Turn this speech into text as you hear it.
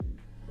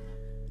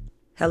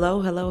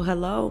Hello, hello,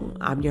 hello.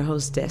 I'm your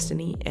host,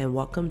 Destiny, and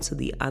welcome to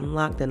the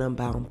Unlocked and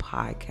Unbound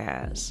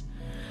podcast.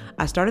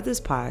 I started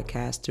this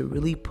podcast to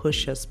really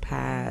push us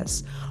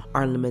past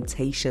our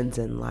limitations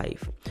in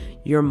life.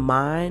 Your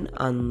mind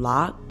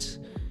unlocked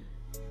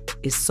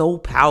is so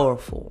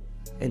powerful,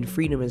 and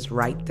freedom is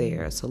right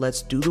there. So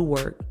let's do the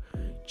work,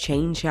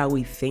 change how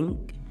we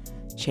think,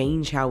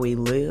 change how we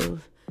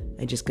live,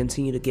 and just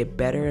continue to get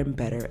better and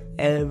better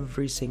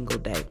every single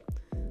day.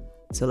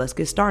 So let's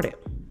get started.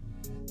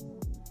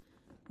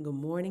 Good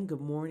morning.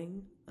 Good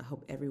morning. I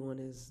hope everyone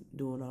is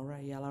doing all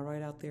right. Y'all all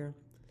right out there?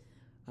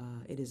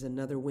 It is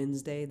another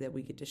Wednesday that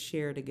we get to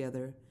share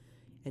together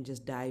and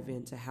just dive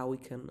into how we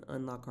can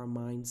unlock our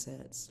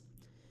mindsets.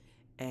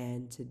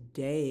 And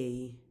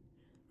today,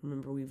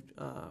 remember we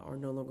are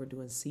no longer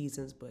doing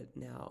seasons, but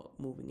now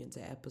moving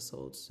into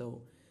episodes.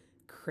 So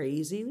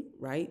crazy,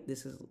 right?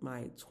 This is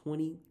my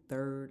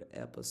 23rd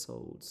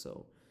episode.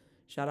 So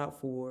shout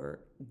out for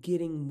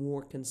getting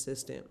more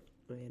consistent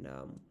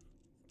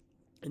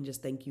and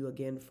just thank you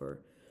again for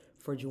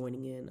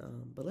joining in.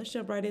 But let's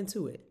jump right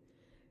into it.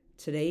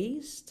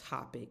 Today's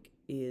topic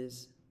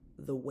is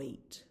the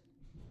weight.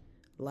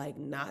 Like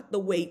not the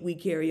weight we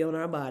carry on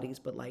our bodies,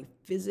 but like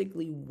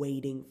physically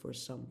waiting for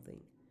something.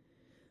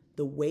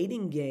 The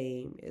waiting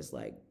game is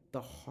like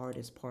the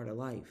hardest part of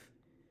life.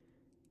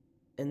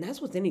 And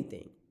that's with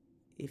anything.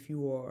 If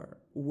you are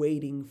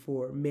waiting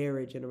for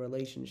marriage in a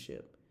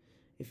relationship,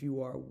 if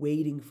you are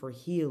waiting for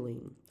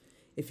healing,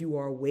 if you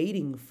are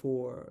waiting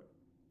for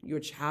your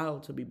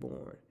child to be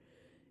born,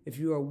 if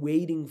you are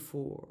waiting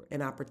for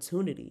an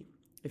opportunity,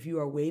 if you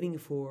are waiting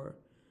for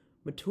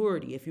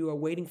maturity, if you are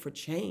waiting for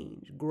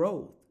change,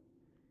 growth,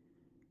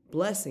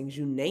 blessings,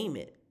 you name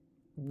it,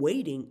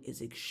 waiting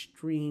is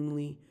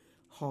extremely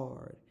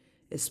hard,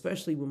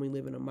 especially when we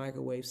live in a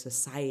microwave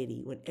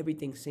society, when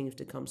everything seems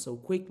to come so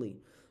quickly.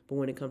 But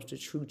when it comes to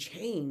true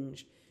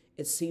change,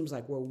 it seems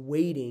like we're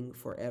waiting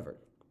forever.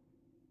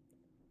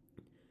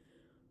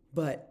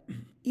 But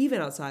even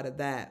outside of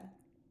that,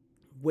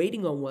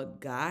 waiting on what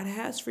God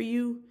has for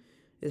you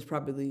is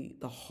probably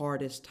the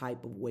hardest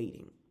type of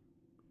waiting.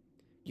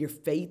 Your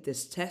faith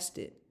is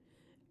tested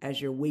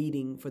as you're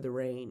waiting for the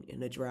rain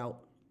in a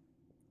drought.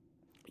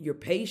 Your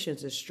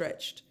patience is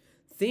stretched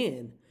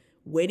thin,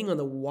 waiting on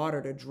the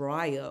water to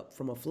dry up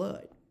from a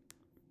flood.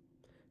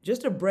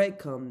 Just a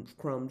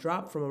breadcrumb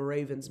dropped from a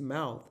raven's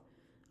mouth.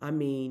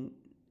 I'm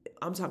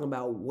talking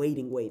about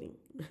waiting.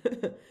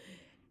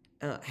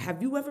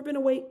 Have you ever been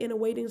in a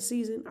waiting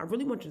season? I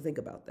really want you to think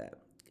about that.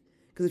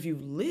 Because if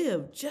you've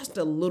lived just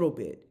a little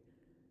bit,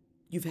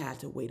 you've had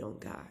to wait on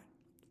God,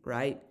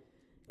 right?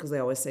 Because they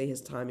always say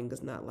his timing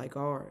is not like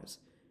ours.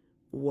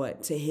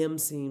 What to him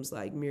seems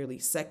like merely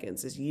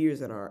seconds is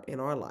years in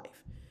our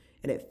life.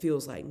 And it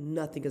feels like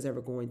nothing is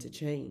ever going to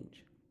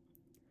change.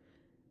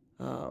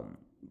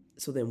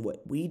 So then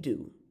what we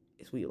do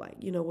is we like,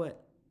 you know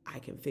what? I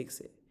can fix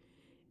it.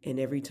 And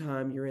every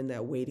time you're in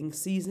that waiting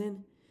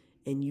season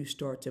and you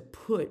start to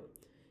put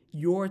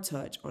your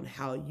touch on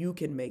how you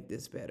can make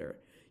this better,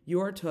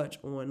 your touch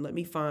on let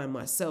me find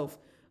myself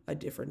a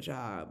different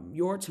job,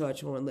 your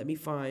touch on let me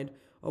find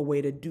a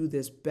way to do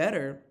this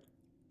better,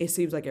 it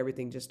seems like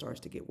everything just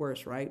starts to get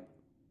worse, right?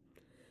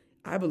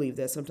 I believe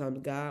that sometimes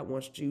God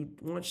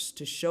wants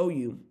to show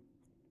you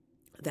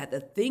that the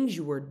things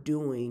you are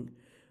doing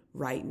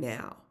right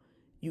now,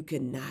 you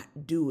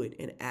cannot do it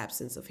in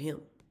absence of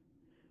him,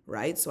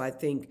 right? So I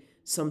think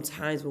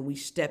sometimes when we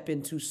step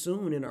in too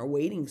soon in our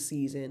waiting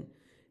season,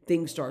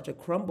 things start to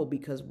crumble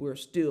because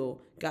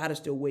God is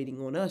still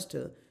waiting on us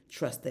to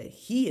trust that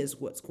he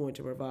is what's going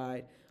to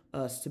provide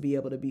us to be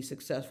able to be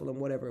successful in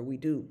whatever we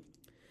do.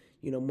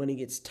 Money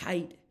gets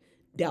tight,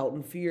 doubt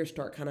and fear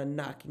start kind of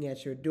knocking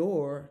at your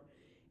door,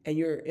 and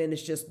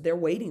it's just they're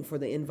waiting for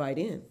the invite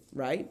in,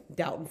 right?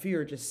 Doubt and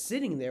fear are just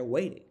sitting there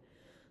waiting.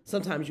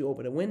 Sometimes you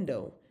open a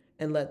window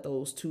and let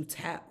those two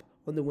tap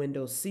on the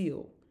window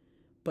sill.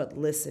 But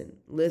listen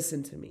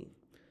to me.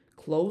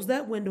 Close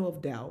that window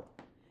of doubt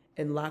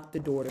and lock the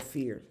door to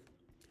fear.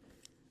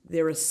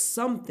 There is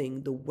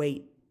something the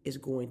wait is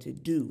going to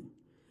do.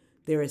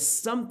 There is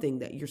something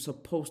that you're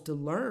supposed to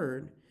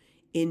learn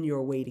in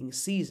your waiting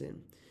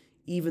season.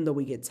 Even though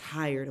we get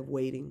tired of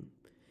waiting,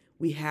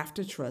 we have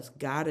to trust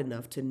God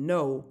enough to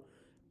know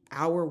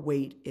our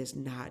wait is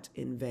not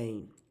in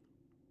vain.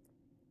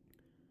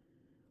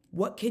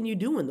 What can you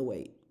do in the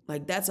wait?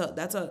 Like that's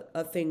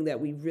a thing that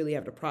we really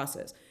have to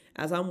process.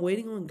 As I'm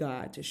waiting on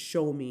God to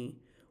show me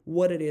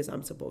what it is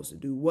I'm supposed to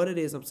do, what it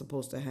is I'm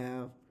supposed to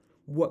have,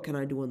 what can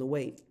I do in the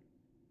wait?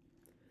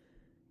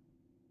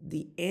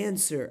 The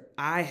answer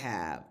I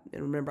have,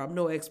 and remember, I'm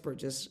no expert,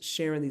 just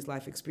sharing these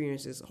life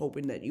experiences,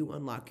 hoping that you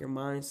unlock your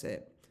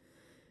mindset.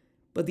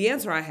 But the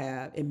answer I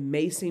have, it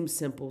may seem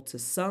simple to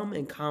some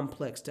and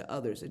complex to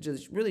others. It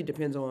just really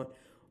depends on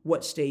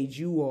what stage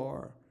you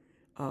are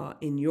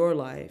in your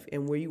life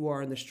and where you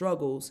are in the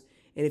struggles.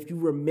 And if you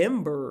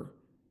remember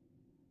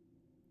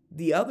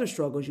the other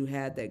struggles you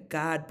had that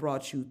God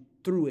brought you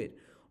through it,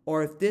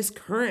 or if this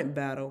current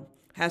battle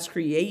has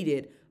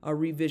created a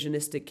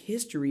revisionistic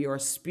history or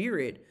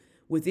spirit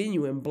within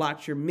you and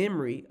blocks your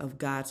memory of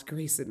God's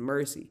grace and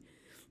mercy.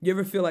 You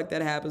ever feel like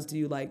that happens to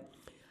you? Like,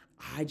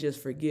 I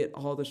just forget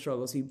all the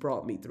struggles he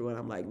brought me through. And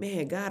I'm like,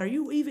 man, God, are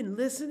you even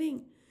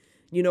listening?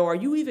 Are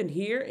you even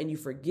here? And you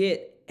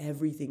forget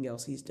everything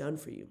else he's done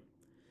for you.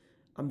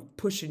 I'm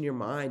pushing your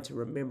mind to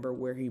remember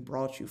where he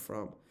brought you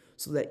from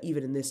so that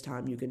even in this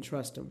time you can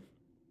trust him.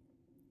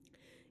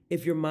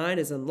 If your mind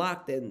is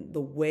unlocked, then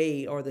the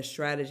way or the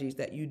strategies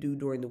that you do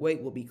during the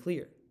wait will be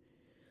clear.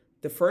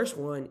 The first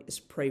one is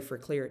pray for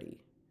clarity.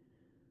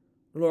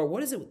 Lord,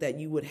 what is it that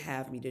you would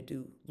have me to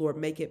do? Lord,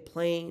 make it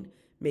plain,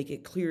 make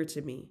it clear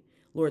to me.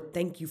 Lord,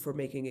 thank you for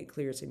making it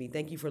clear to me.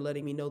 Thank you for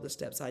letting me know the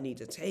steps I need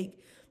to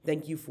take.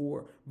 Thank you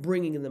for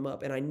bringing them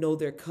up, and I know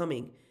they're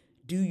coming.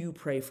 Do you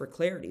pray for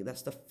clarity?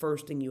 That's the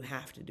first thing you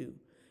have to do.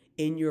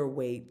 In your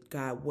wait,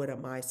 God, what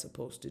am I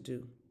supposed to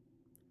do?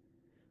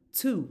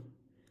 2,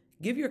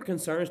 give your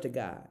concerns to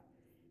God.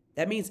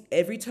 That means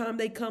every time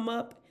they come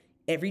up,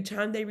 every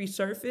time they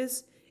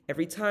resurface,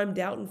 every time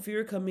doubt and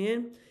fear come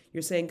in,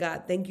 you're saying,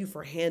 God, thank you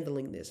for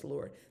handling this,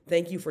 Lord.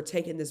 Thank you for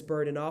taking this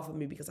burden off of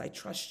me because I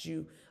trust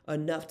you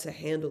enough to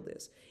handle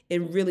this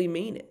and really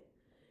mean it.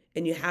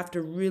 And you have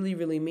to really,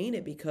 really mean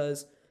it,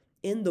 because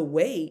in the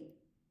wait,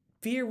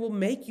 fear will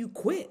make you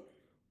quit.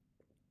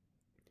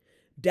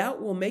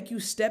 Doubt will make you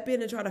step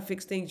in and try to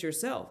fix things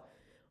yourself.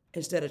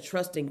 Instead of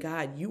trusting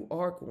God, you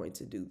are going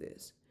to do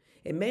this.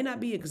 It may not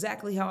be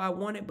exactly how I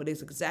want it, but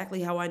it's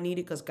exactly how I need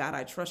it because, God,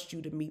 I trust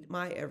you to meet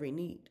my every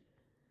need,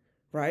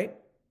 right?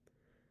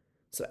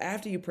 So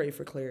after you pray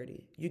for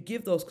clarity, you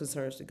give those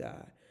concerns to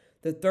God.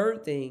 The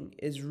third thing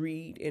is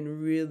read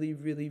and really,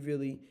 really,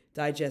 really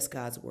digest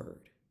God's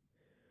word.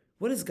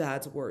 What is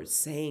God's word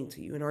saying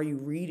to you, and are you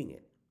reading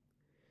it?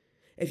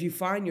 If you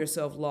find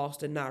yourself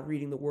lost and not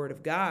reading the word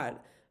of God,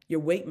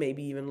 your wait may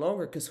be even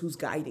longer because who's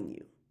guiding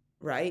you,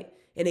 right?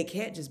 And it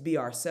can't just be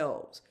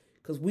ourselves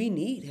because we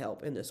need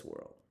help in this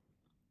world.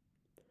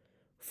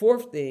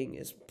 Fourth thing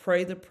is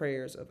pray the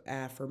prayers of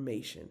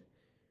affirmation.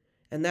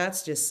 And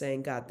that's just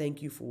saying, God,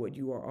 thank you for what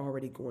you are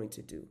already going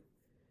to do.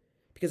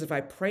 Because if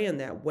I pray in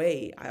that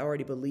way, I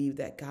already believe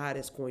that God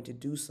is going to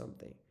do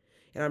something.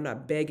 And I'm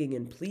not begging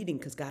and pleading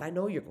because, God, I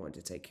know you're going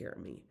to take care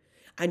of me.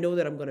 I know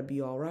that I'm going to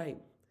be all right.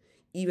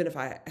 Even if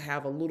I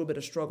have a little bit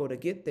of struggle to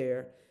get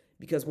there,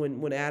 because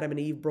when Adam and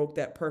Eve broke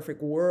that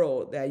perfect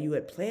world that you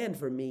had planned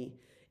for me,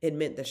 it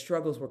meant that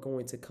struggles were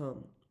going to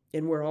come.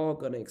 And we're all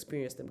going to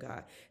experience them,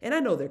 God. And I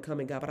know they're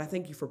coming, God, but I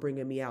thank you for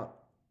bringing me out.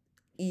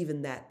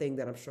 Even that thing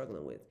that I'm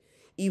struggling with.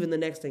 Even the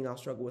next thing I'll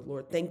struggle with,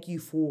 Lord. Thank you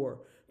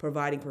for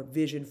providing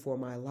provision for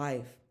my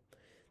life.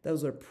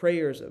 Those are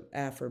prayers of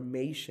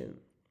affirmation.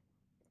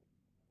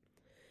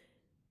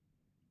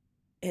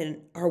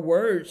 And our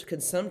words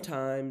can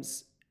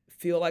sometimes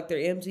feel like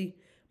they're empty,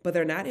 but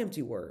they're not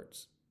empty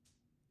words.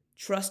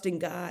 Trusting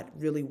God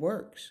really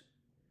works.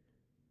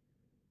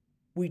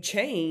 We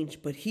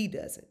change, but he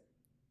doesn't.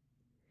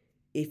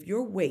 If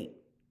your wait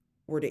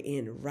were to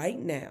end right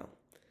now,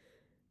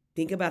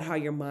 think about how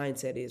your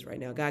mindset is right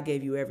now. God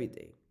gave you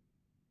everything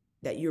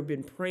that you've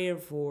been praying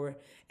for,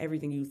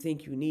 everything you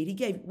think you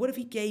need. What if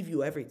he gave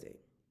you everything?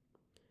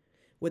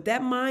 With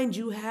that mind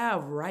you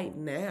have right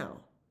now,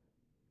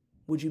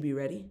 would you be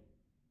ready?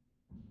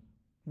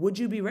 Would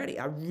you be ready?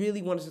 I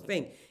really want us to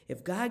think,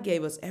 if God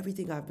gave us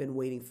everything I've been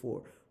waiting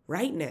for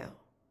right now,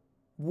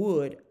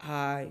 would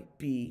I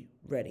be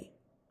ready?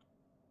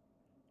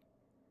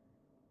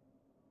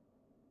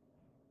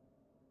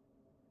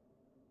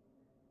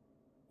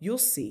 You'll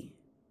see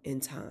in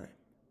time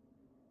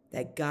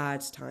that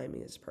God's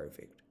timing is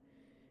perfect,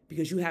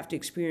 because sometimes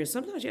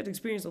you have to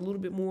experience a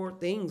little bit more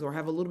things or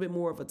have a little bit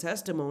more of a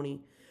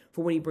testimony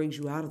for when he brings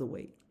you out of the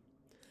wait.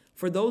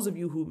 For those of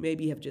you who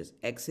maybe have just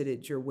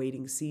exited your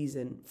waiting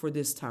season for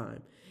this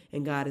time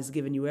and God has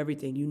given you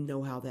everything, you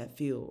know how that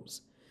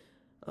feels.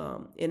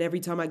 And every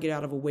time I get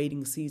out of a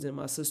waiting season,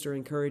 my sister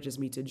encourages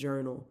me to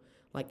journal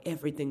like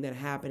everything that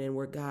happened and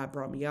where God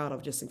brought me out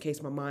of, just in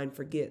case my mind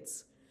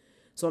forgets.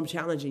 So I'm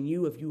challenging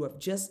you, if you have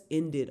just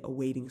ended a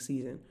waiting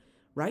season,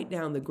 write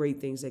down the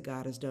great things that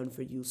God has done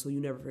for you so you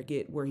never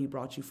forget where he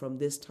brought you from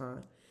this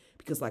time.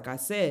 Because like I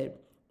said,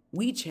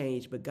 we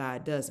change, but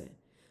God doesn't.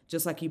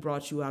 Just like he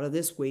brought you out of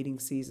this waiting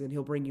season,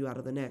 he'll bring you out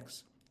of the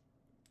next.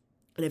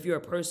 And if you're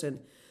a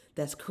person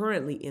that's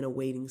currently in a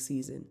waiting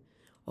season,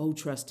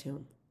 trust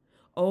him.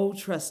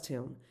 Trust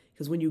him.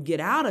 Because when you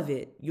get out of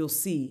it, you'll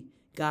see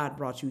God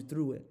brought you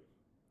through it.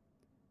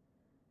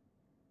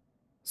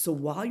 So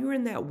while you're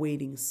in that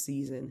waiting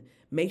season,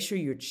 make sure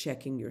you're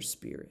checking your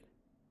spirit.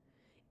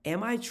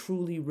 Am I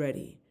truly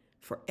ready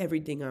for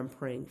everything I'm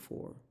praying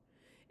for?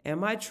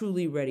 Am I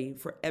truly ready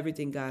for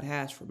everything God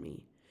has for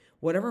me?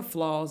 Whatever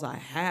flaws I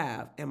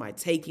have, am I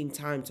taking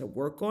time to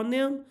work on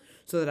them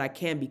so that I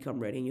can become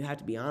ready? And you have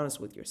to be honest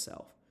with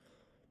yourself,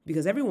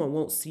 because everyone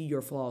won't see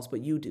your flaws,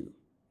 but you do.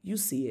 You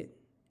see it.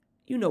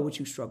 You know what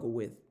you struggle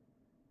with.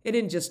 It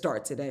didn't just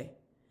start today,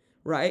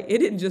 right? It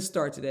didn't just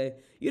start today.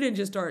 You didn't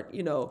just start,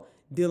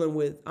 dealing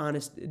with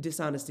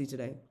dishonesty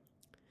today.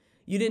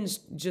 You didn't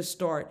just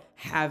start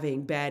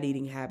having bad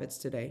eating habits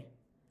today.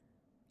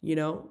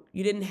 You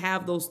didn't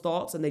have those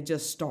thoughts and they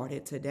just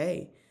started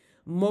today.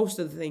 Most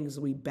of the things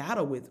we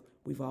battle with,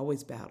 we've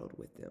always battled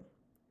with them.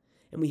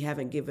 And we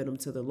haven't given them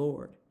to the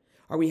Lord.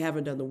 Or we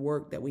haven't done the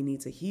work that we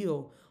need to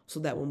heal so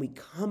that when we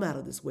come out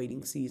of this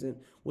waiting season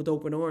with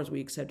open arms,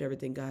 we accept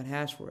everything God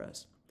has for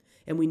us.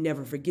 And we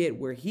never forget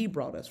where He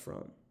brought us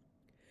from.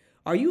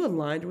 Are you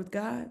aligned with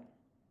God?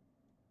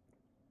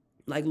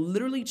 Like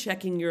literally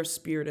checking your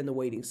spirit in the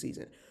waiting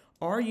season.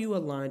 Are you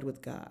aligned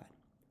with God?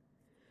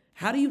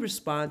 How do you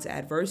respond to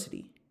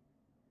adversity?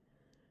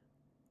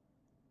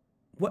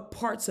 What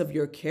parts of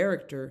your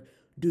character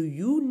do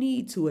you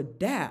need to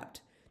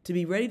adapt to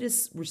be ready to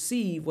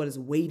receive what is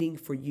waiting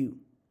for you?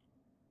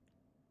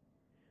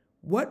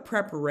 What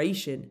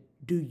preparation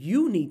do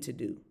you need to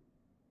do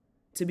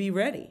to be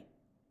ready?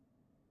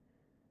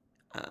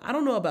 I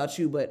don't know about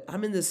you, but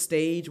I'm in this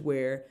stage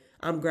where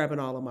I'm grabbing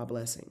all of my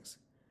blessings.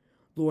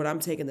 Lord, I'm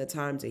taking the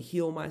time to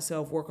heal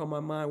myself, work on my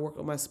mind, work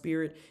on my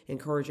spirit,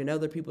 encouraging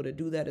other people to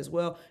do that as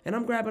well. And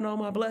I'm grabbing all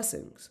my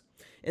blessings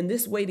in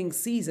this waiting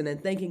season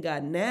and thanking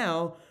God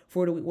now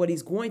for what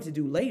He's going to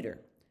do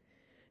later.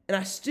 And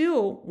I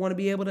still won't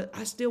be able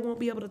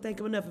to thank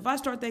Him enough. If I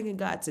start thanking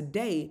God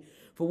today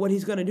for what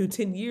He's going to do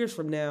 10 years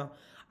from now,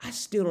 I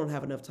still don't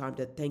have enough time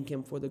to thank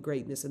Him for the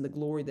greatness and the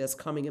glory that's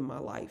coming in my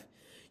life.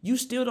 You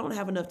still don't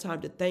have enough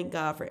time to thank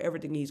God for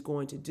everything He's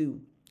going to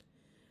do.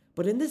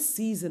 But in this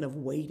season of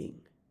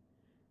waiting,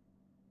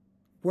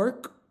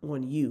 work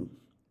on you.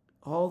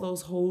 All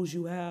those holes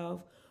you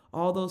have,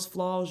 all those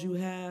flaws you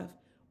have,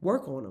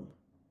 work on them.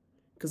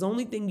 Because the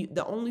only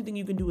thing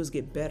you can do is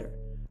get better,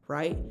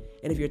 right?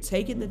 And if you're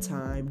taking the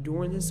time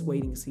during this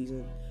waiting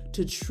season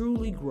to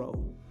truly grow,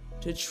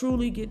 to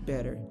truly get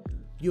better,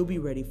 you'll be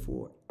ready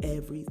for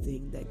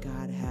everything that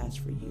God has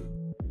for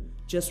you.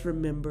 Just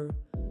remember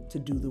to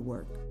do the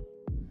work.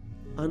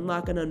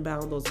 Unlock and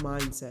unbound those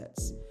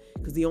mindsets.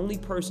 Because the only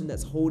person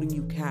that's holding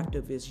you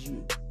captive is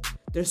you.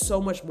 There's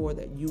so much more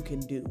that you can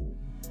do,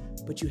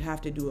 but you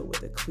have to do it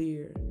with a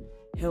clear,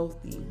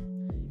 healthy,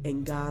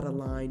 and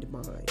God-aligned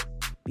mind.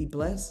 Be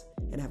blessed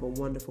and have a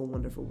wonderful,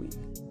 wonderful week.